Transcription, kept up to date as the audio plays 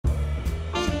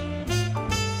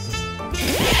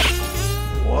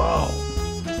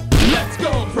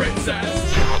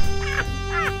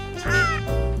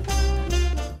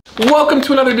Welcome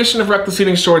to another edition of Reckless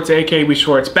Eating Shorts, aka We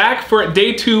Shorts. Back for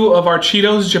day 2 of our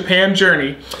Cheetos Japan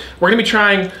journey. We're gonna be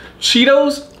trying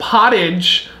Cheetos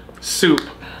Potage soup.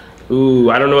 Ooh,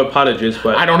 I don't know what Potage is,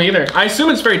 but... I don't either. I assume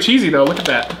it's very cheesy though, look at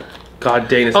that. God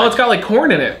dang it. Oh, it's got like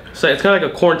corn in it. So it's kind of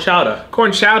like a corn chowder.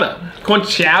 Corn chowder. Corn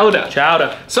chowder.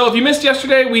 Chowder. So if you missed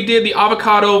yesterday, we did the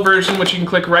avocado version, which you can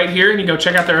click right here and you can go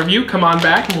check out the review. Come on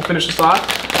back and we'll finish this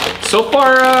off. So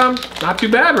far, not too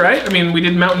bad, right? I mean, we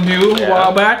did Mountain Dew a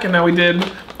while back, and now we did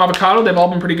avocado. They've all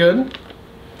been pretty good.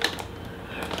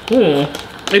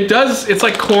 It's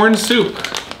like corn soup.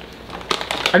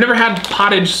 I've never had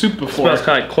Potage soup before. It smells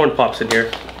kind of like corn pops in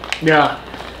here. Yeah.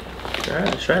 All right,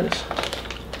 let's try this.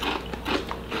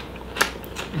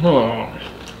 Oh.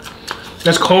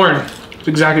 That's corn.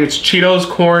 Exactly, it's Cheetos,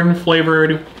 corn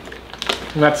flavored.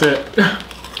 And that's it.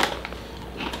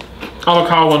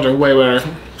 Avocado ones are way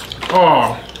better.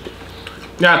 Oh,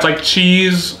 yeah, it's like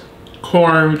cheese,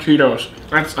 corn, Cheetos.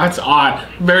 That's odd.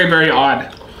 Very, very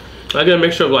odd. I get a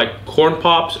mixture of like corn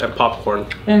pops and popcorn.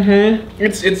 Mm-hmm.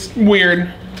 It's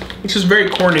weird. It's just very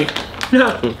corny.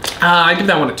 Yeah. I give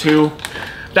that one a 2.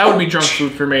 That would be drunk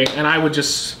food for me, and I would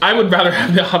rather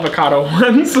have the avocado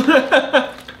ones.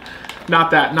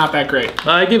 Not that great.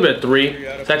 I give it a 3.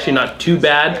 It's actually not too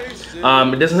bad.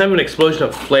 It doesn't have an explosion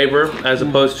of flavor as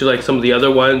opposed to like some of the other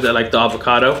ones that like the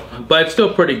avocado, but it's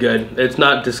still pretty good. It's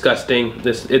not disgusting.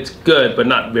 It's good, but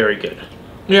not very good.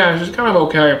 Yeah, it's just kind of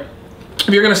okay. If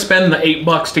you're gonna spend the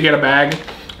 $8 to get a bag,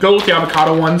 go with the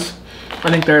avocado ones. I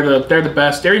think they're the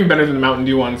best. They're even better than the Mountain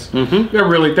Dew ones. Mm-hmm. They're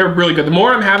really good. The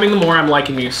more I'm having, the more I'm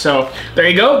liking these. So there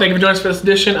you go. Thank you for joining us for this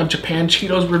edition of Japan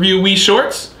Cheetos Review We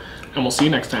Shorts, and we'll see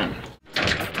you next time.